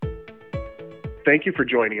Thank you for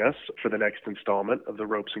joining us for the next installment of the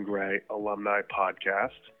Ropes and Gray Alumni Podcast.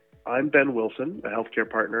 I'm Ben Wilson, a healthcare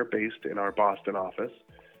partner based in our Boston office,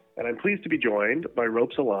 and I'm pleased to be joined by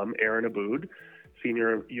Ropes alum Aaron Aboud,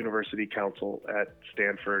 Senior University Counsel at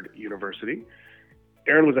Stanford University.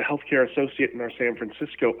 Aaron was a healthcare associate in our San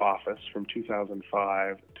Francisco office from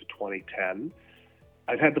 2005 to 2010.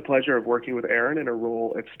 I've had the pleasure of working with Aaron in a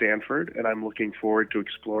role at Stanford, and I'm looking forward to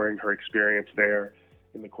exploring her experience there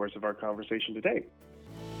in the course of our conversation today.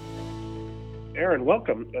 Aaron,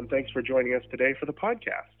 welcome, and thanks for joining us today for the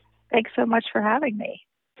podcast. Thanks so much for having me.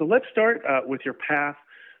 So let's start with your path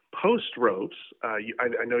post-Ropes.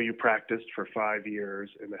 I know you practiced for 5 years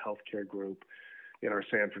in the healthcare group in our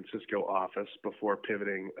San Francisco office before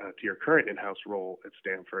pivoting to your current in-house role at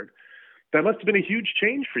Stanford. That must have been a huge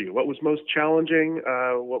change for you. What was most challenging?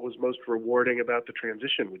 What was most rewarding about the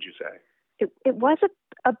transition, would you say? It was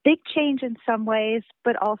a big change in some ways,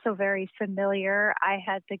 but also very familiar. I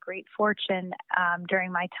had the great fortune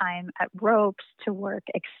during my time at Ropes to work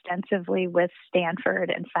extensively with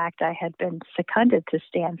Stanford. In fact, I had been seconded to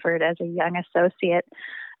Stanford as a young associate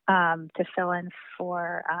to fill in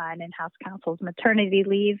for an in-house counsel's maternity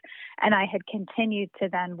leave. And I had continued to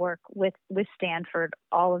then work with Stanford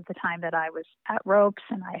all of the time that I was at Ropes.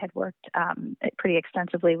 And I had worked pretty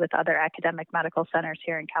extensively with other academic medical centers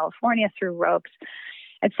here in California through Ropes.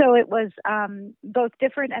 And so it was both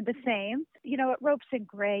different and the same. You know, at Ropes and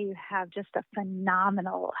Gray, you have just a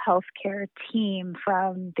phenomenal healthcare team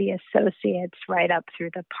from the associates right up through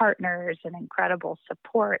the partners and incredible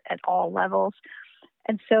support at all levels.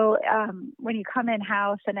 And so when you come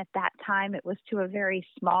in-house, and at that time it was to a very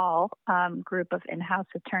small group of in-house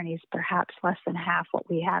attorneys, perhaps less than half what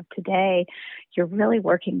we have today, you're really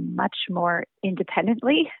working much more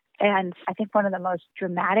independently. And I think one of the most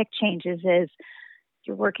dramatic changes is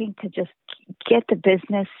you're working to just get the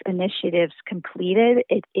business initiatives completed.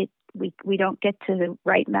 We don't get to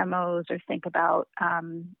write memos or think about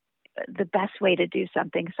the best way to do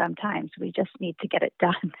something sometimes. We just need to get it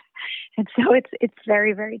done. And so it's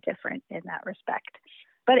very, very different in that respect.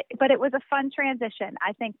 But it was a fun transition.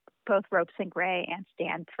 I think both Ropes and Gray and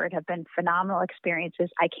Stanford have been phenomenal experiences.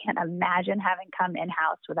 I can't imagine having come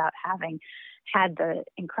in-house without having had the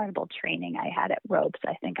incredible training I had at Ropes.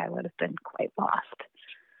 I think I would have been quite lost.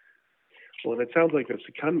 Well, and it sounds like the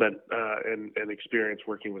secondment and experience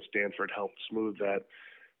working with Stanford helped smooth that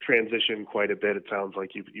transition quite a bit. It sounds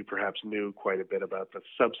like you perhaps knew quite a bit about the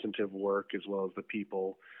substantive work as well as the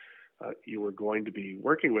people you were going to be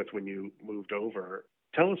working with when you moved over.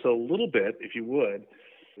 Tell us a little bit, if you would,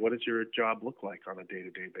 what does your job look like on a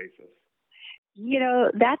day-to-day basis? You know,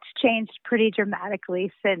 that's changed pretty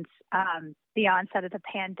dramatically since the onset of the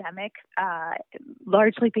pandemic,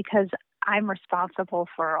 largely because I'm responsible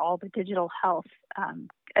for all the digital health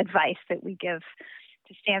advice that we give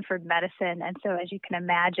to Stanford Medicine. And so, as you can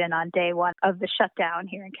imagine, on day one of the shutdown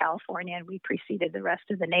here in California, and we preceded the rest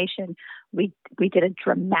of the nation, we did a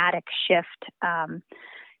dramatic shift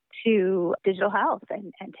to digital health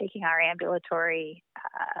and taking our ambulatory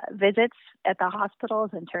visits at the hospitals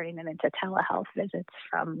and turning them into telehealth visits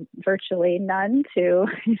from virtually none to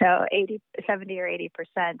 70 or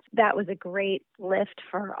 80%. That was a great lift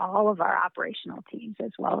for all of our operational teams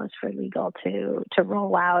as well as for legal to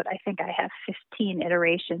roll out. I think I have 15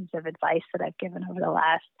 iterations of advice that I've given over the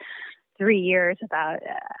last 3 years about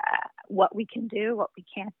what we can do, what we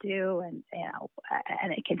can't do, and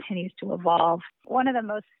it continues to evolve. One of the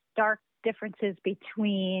most stark differences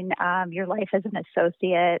between your life as an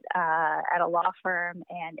associate at a law firm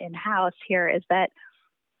and in-house here is that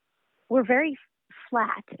we're very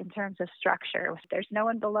flat in terms of structure. There's no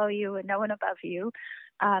one below you and no one above you,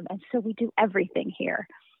 and so we do everything here.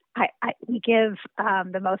 We give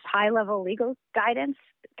the most high-level legal guidance,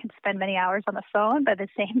 can spend many hours on the phone, but at the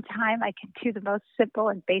same time, I can do the most simple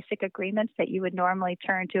and basic agreements that you would normally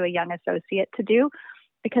turn to a young associate to do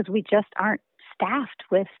because we just aren't staffed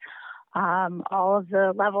with all of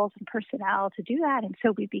the levels and personnel to do that. And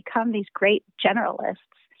so we become these great generalists.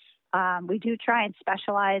 We do try and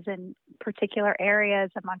specialize in particular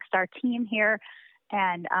areas amongst our team here,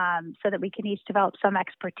 and so that we can each develop some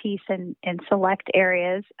expertise in select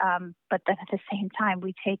areas. But then at the same time,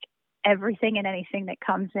 we take everything and anything that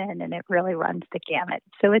comes in, and it really runs the gamut.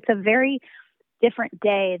 So it's a very different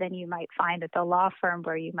day than you might find at the law firm,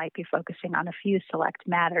 where you might be focusing on a few select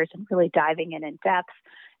matters and really diving in depth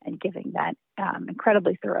and giving that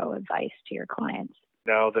incredibly thorough advice to your clients.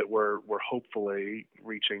 Now that we're hopefully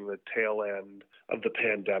reaching the tail end of the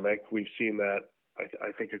pandemic, we've seen that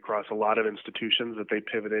I think across a lot of institutions that they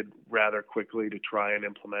pivoted rather quickly to try and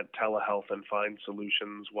implement telehealth and find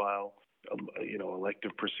solutions while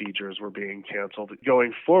elective procedures were being canceled.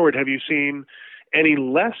 Going forward, have you seen any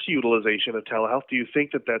less utilization of telehealth? Do you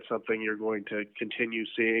think that that's something you're going to continue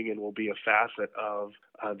seeing and will be a facet of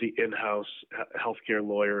the in-house healthcare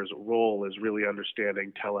lawyer's role, is really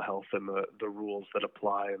understanding telehealth and the rules that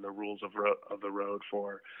apply and the rules of the road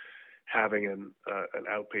for having an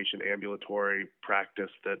outpatient ambulatory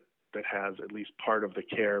practice that has at least part of the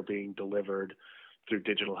care being delivered through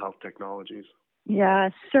digital health technologies? Yeah,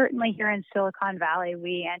 certainly here in Silicon Valley,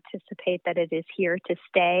 we anticipate that it is here to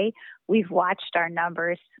stay. We've watched our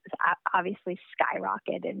numbers obviously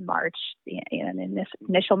skyrocket in March, in this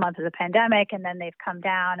initial month of the pandemic, and then they've come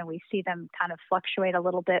down, and we see them kind of fluctuate a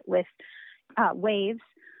little bit with waves.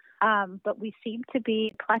 But we seem to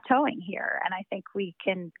be plateauing here, and I think we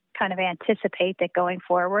can kind of anticipate that going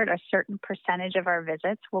forward, a certain percentage of our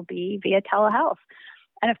visits will be via telehealth.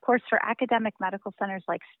 And of course, for academic medical centers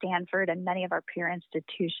like Stanford and many of our peer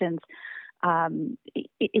institutions,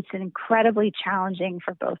 it's incredibly challenging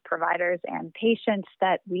for both providers and patients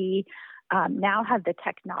that we now have the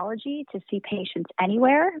technology to see patients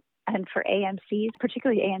anywhere. And for AMCs,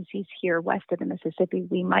 particularly AMCs here west of the Mississippi,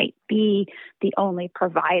 we might be the only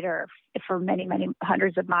provider for many, many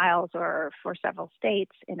hundreds of miles or for several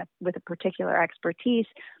states with a particular expertise.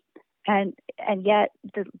 And yet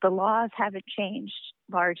the laws haven't changed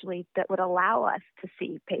largely that would allow us to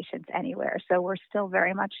see patients anywhere. So we're still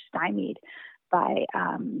very much stymied by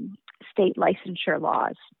state licensure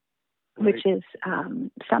laws, right, which is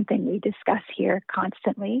something we discuss here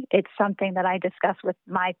constantly. It's something that I discuss with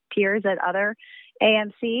my peers at other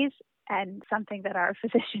AMCs, and something that our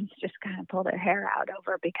physicians just kind of pull their hair out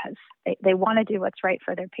over because they want to do what's right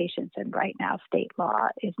for their patients. And right now, state law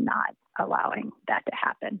is not allowing that to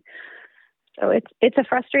happen. So it's a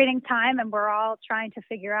frustrating time, and we're all trying to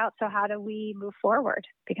figure out, so how do we move forward?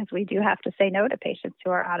 Because we do have to say no to patients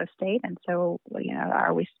who are out of state. And so,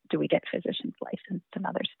 do we get physicians licensed in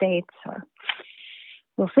other states, or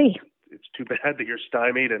we'll see. It's too bad that you're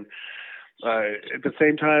stymied. And at the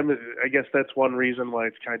same time, I guess that's one reason why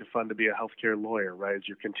it's kind of fun to be a healthcare lawyer, right? Is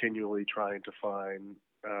you're continually trying to find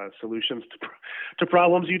solutions to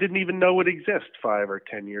problems you didn't even know would exist 5 or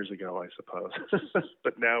 10 years ago, I suppose.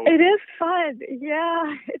 But now it is fun.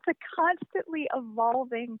 Yeah, it's a constantly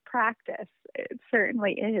evolving practice. It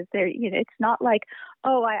certainly is. It's not like,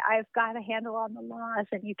 I've got a handle on the laws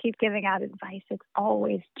and you keep giving out advice. It's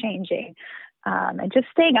always changing, and just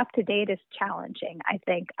staying up to date is challenging. I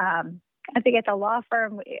think at the law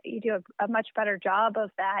firm, you do a much better job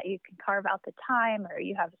of that. You can carve out the time, or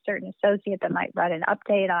you have a certain associate that might run an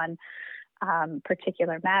update on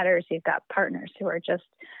particular matters. You've got partners who are just,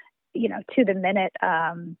 to the minute,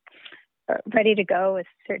 ready to go with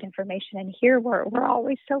certain information. And here we're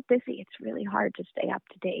always so busy. It's really hard to stay up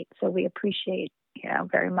to date. So we appreciate,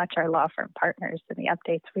 very much our law firm partners and the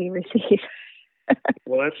updates we receive.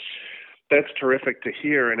 Well, that's terrific to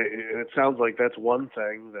hear. And it sounds like that's one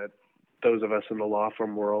thing that those of us in the law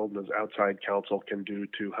firm world as outside counsel can do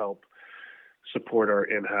to help support our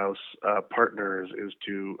in-house partners, is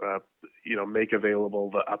to make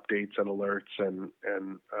available the updates and alerts and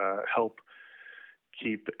help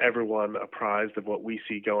keep everyone apprised of what we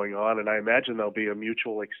see going on. And I imagine there'll be a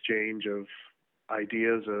mutual exchange of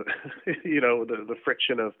ideas, the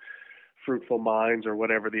friction of fruitful minds, or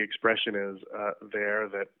whatever the expression is there,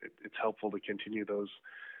 that it's helpful to continue those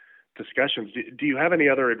discussions. Do you have any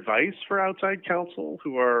other advice for outside counsel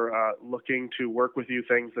who are looking to work with you,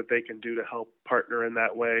 things that they can do to help partner in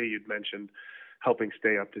that way? You'd mentioned helping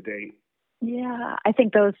stay up to date. Yeah, I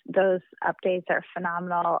think those updates are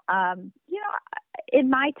phenomenal. In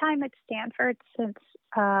my time at Stanford, since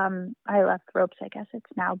I left Ropes, I guess it's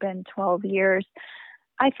now been 12 years,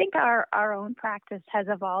 I think our own practice has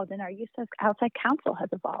evolved, and our use of outside counsel has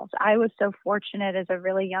evolved. I was so fortunate as a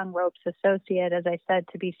really young Ropes associate, as I said,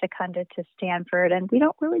 to be seconded to Stanford, and we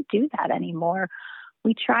don't really do that anymore.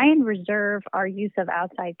 We try and reserve our use of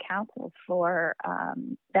outside counsel for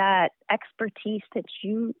that expertise that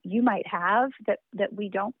you might have that we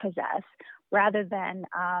don't possess, rather than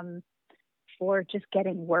for just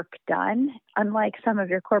getting work done. Unlike some of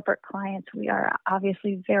your corporate clients, we are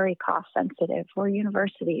obviously very cost sensitive. We're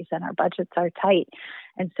universities and our budgets are tight.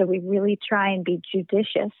 And so we really try and be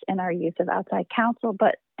judicious in our use of outside counsel.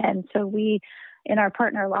 And so we, in our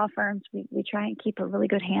partner law firms, we try and keep a really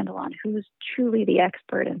good handle on who's truly the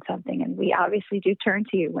expert in something. And we obviously do turn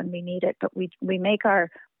to you when we need it, but we make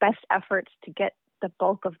our best efforts to get the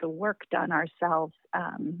bulk of the work done ourselves,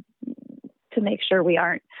 to make sure we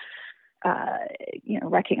aren't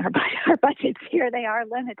wrecking our budgets here. They are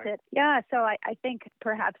limited. Yeah. So I think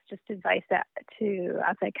perhaps just advice to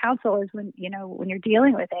outside counsel is when you're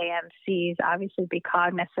dealing with AMCs, obviously be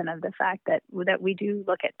cognizant of the fact that we do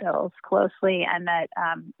look at bills closely, and that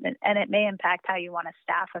and it may impact how you want to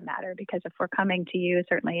staff a matter, because if we're coming to you,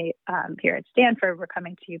 certainly here at Stanford, we're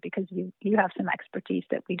coming to you because you have some expertise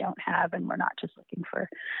that we don't have, and we're not just looking for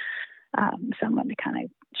someone to kind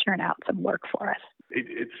of churn out some work for us.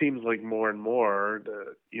 It seems like more and more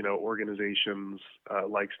the organizations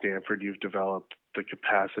like Stanford, you've developed the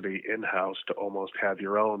capacity in-house to almost have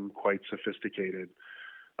your own quite sophisticated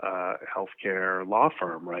healthcare law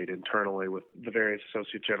firm, right, internally, with the various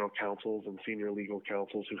associate general counsels and senior legal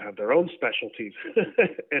counsels who have their own specialties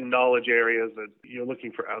and knowledge areas, that you're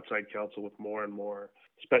looking for outside counsel with more and more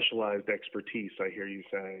specialized expertise, I hear you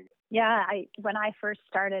saying. Yeah, when I first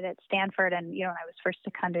started at Stanford, and I was first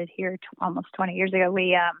seconded here almost 20 years ago,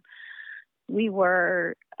 we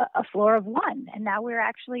were a floor of one, and now we're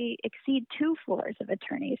actually exceed 2 floors of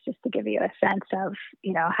attorneys, just to give you a sense of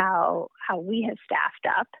how we have staffed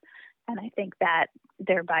up. And I think that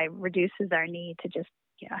thereby reduces our need to just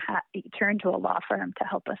turn to a law firm to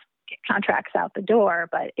help us get contracts out the door,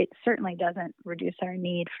 but it certainly doesn't reduce our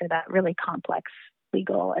need for that really complex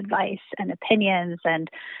legal advice and opinions, and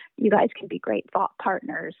you guys can be great thought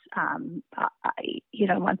partners.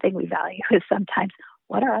 One thing we value is sometimes,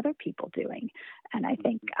 what are other people doing? And I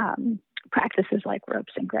think practices like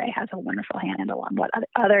Ropes and Gray has a wonderful handle on what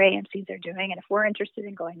other AMCs are doing, and if we're interested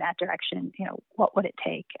in going that direction, what would it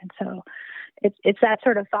take? And so it's that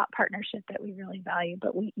sort of thought partnership that we really value.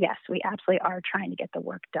 But we absolutely are trying to get the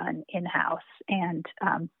work done in-house and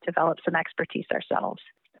develop some expertise ourselves.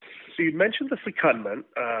 So you'd mentioned the secondment,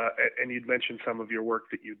 and you'd mentioned some of your work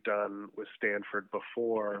that you'd done with Stanford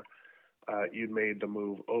before you'd made the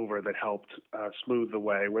move over that helped smooth the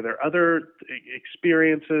way. Were there other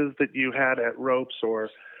experiences that you had at Ropes, or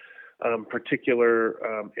particular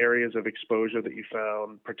areas of exposure that you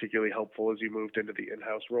found particularly helpful as you moved into the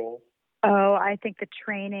in-house role? Oh, I think the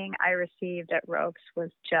training I received at Ropes was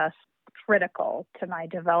just critical to my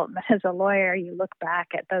development as a lawyer. You look back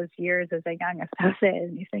at those years as a young associate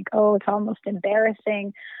and you think, oh, it's almost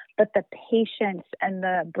embarrassing. But the patience and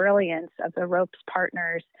the brilliance of the Ropes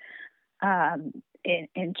partners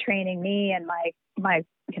in training me and my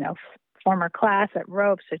former class at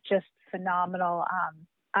Ropes is just phenomenal.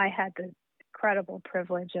 I had the incredible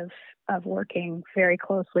privilege of working very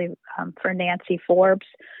closely for Nancy Forbes,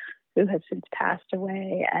 who has since passed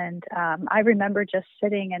away. And I remember just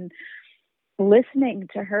sitting and listening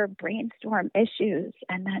to her brainstorm issues.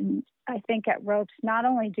 And then I think at Ropes, not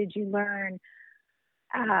only did you learn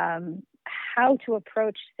how to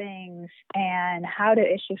approach things and how to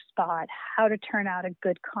issue spot, how to turn out a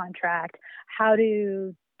good contract, how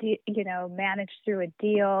to manage through a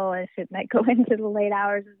deal if it might go into the late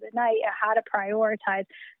hours of the night, how to prioritize,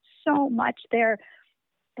 so much there,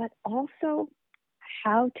 but also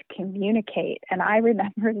how to communicate. And I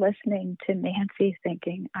remember listening to Nancy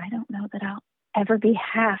thinking, I don't know that I'll ever be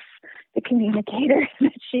half the communicator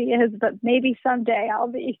that she is, but maybe someday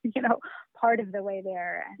I'll be, part of the way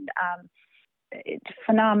there. And it's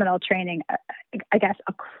phenomenal training, I guess,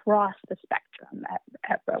 across the spectrum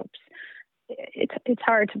at Ropes. It's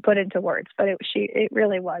hard to put into words, but it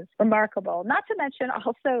really was remarkable. Not to mention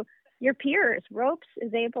also your peers. Ropes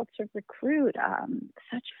is able to recruit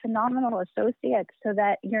such phenomenal associates, so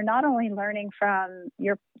that you're not only learning from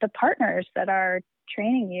the partners that are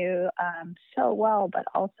training you so well, but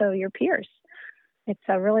also your peers. It's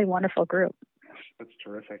a really wonderful group. That's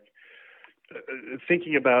terrific.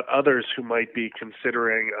 Thinking about others who might be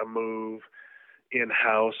considering a move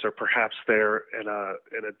in-house, or perhaps they're in a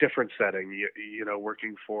different setting,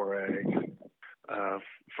 working for a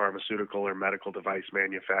pharmaceutical or medical device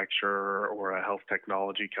manufacturer or a health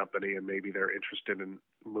technology company, and maybe they're interested in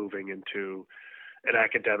moving into an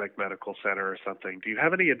academic medical center or something. Do you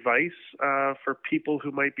have any advice for people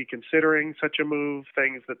who might be considering such a move,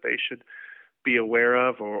 things that they should be aware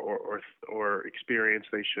of or experience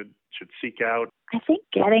they should seek out? I think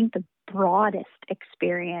getting the broadest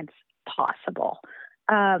experience possible,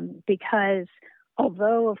 because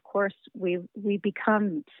although, of course, we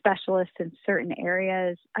become specialists in certain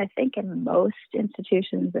areas, I think in most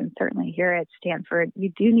institutions, and certainly here at Stanford, you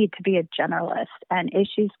do need to be a generalist, and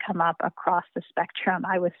issues come up across the spectrum.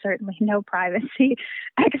 I was certainly no privacy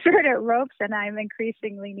expert at Ropes, and I'm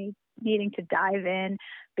increasingly needing to dive in,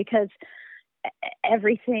 because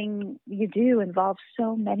everything you do involves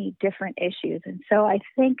so many different issues. And so I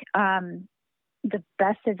think the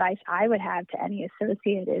best advice I would have to any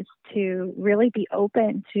associate is to really be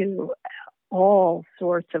open to all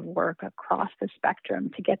sorts of work across the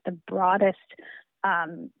spectrum to get the broadest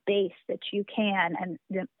base that you can and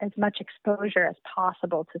as much exposure as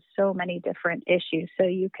possible to so many different issues. So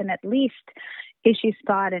you can at least issue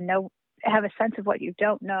spot and have a sense of what you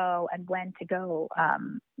don't know and when to go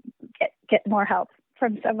get more help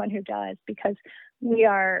from someone who does, because we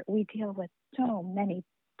deal with so many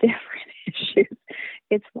different issues.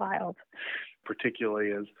 It's wild.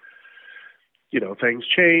 Particularly as things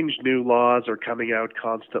change, new laws are coming out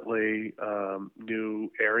constantly.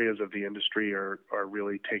 New areas of the industry are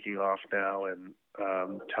really taking off now, and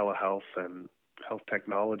telehealth and health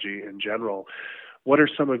technology in general. What are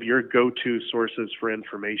some of your go-to sources for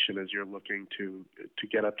information as you're looking to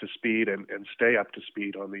get up to speed and stay up to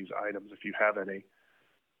speed on these items, if you have any?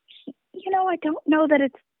 I don't know that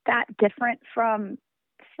it's that different from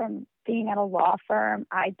being at a law firm.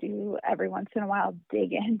 I do every once in a while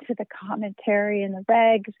dig into the commentary and the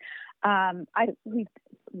regs. We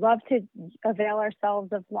love to avail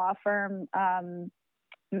ourselves of law firm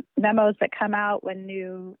memos that come out when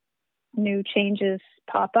new changes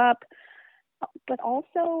pop up, but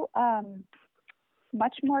also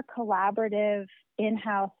much more collaborative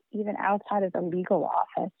in-house, even outside of the legal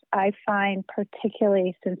office. I find,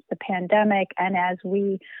 particularly since the pandemic and as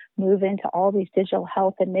we move into all these digital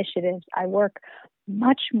health initiatives, I work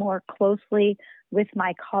much more closely with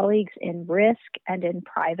my colleagues in risk and in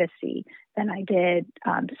privacy than I did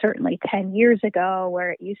certainly 10 years ago,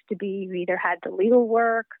 where it used to be you either had the legal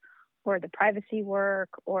work or the privacy work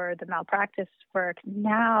or the malpractice work.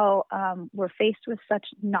 Now we're faced with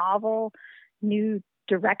such novel new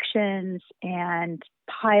directions and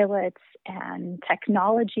pilots and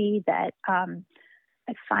technology that I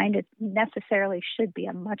find it necessarily should be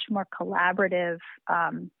a much more collaborative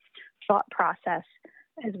thought process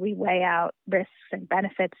as we weigh out risks and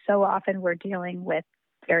benefits. So often we're dealing with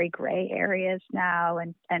very gray areas now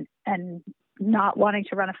and not wanting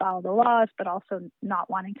to run afoul of the laws, but also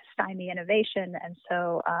not wanting to stymie innovation. And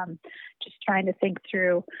so just trying to think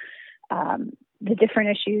through the different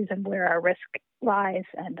issues and where our risk lies.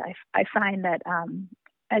 And I find that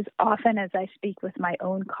as often as I speak with my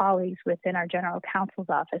own colleagues within our general counsel's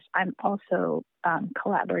office, I'm also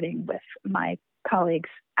collaborating with my colleagues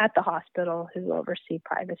at the hospital who oversee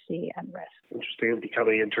privacy and risk. Interesting,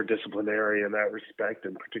 becoming interdisciplinary in that respect,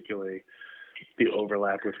 and particularly the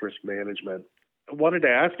overlap with risk management. I wanted to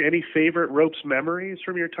ask, any favorite Ropes memories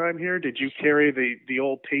from your time here? Did you carry the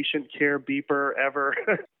old patient care beeper ever?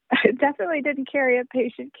 I definitely didn't carry a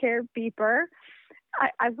patient care beeper.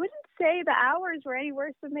 I wouldn't say the hours were any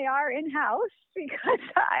worse than they are in-house, because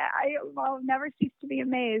I will never cease to be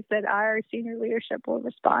amazed that our senior leadership will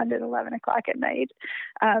respond at 11 o'clock at night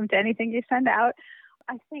to anything you send out.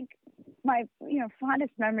 I think my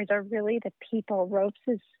fondest memories are really the people. Ropes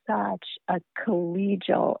is such a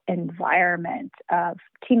collegial environment of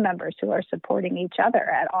team members who are supporting each other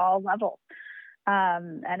at all levels.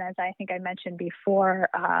 And as I think I mentioned before,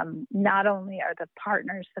 not only are the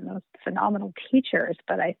partners the most phenomenal teachers,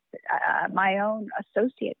 but my own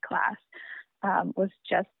associate class was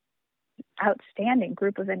just outstanding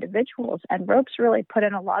group of individuals, and Ropes really put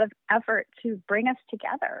in a lot of effort to bring us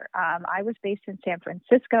together. I was based in San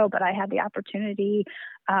Francisco, but I had the opportunity,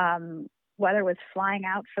 whether it was flying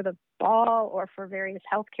out for the ball or for various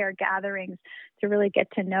healthcare gatherings, to really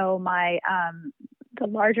get to know the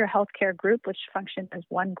larger healthcare group, which functions as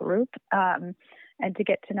one group, and to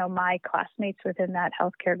get to know my classmates within that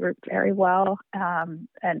healthcare group very well. And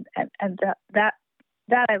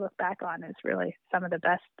that I look back on as really some of the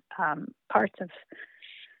best parts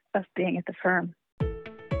of being at the firm.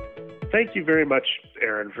 Thank you very much,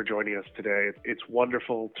 Erin, for joining us today. It's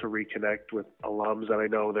wonderful to reconnect with alums, and I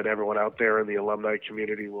know that everyone out there in the alumni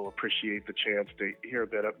community will appreciate the chance to hear a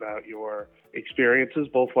bit about your experiences,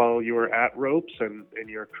 both while you were at Ropes and in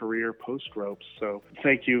your career post-Ropes. So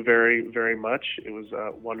thank you very, very much. It was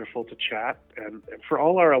wonderful to chat. And for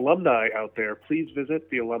all our alumni out there, please visit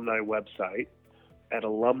the alumni website at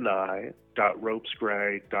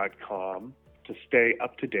alumni.ropesgray.com to stay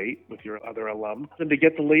up to date with your other alum and to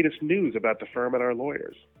get the latest news about the firm and our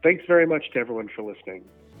lawyers. Thanks very much to everyone for listening.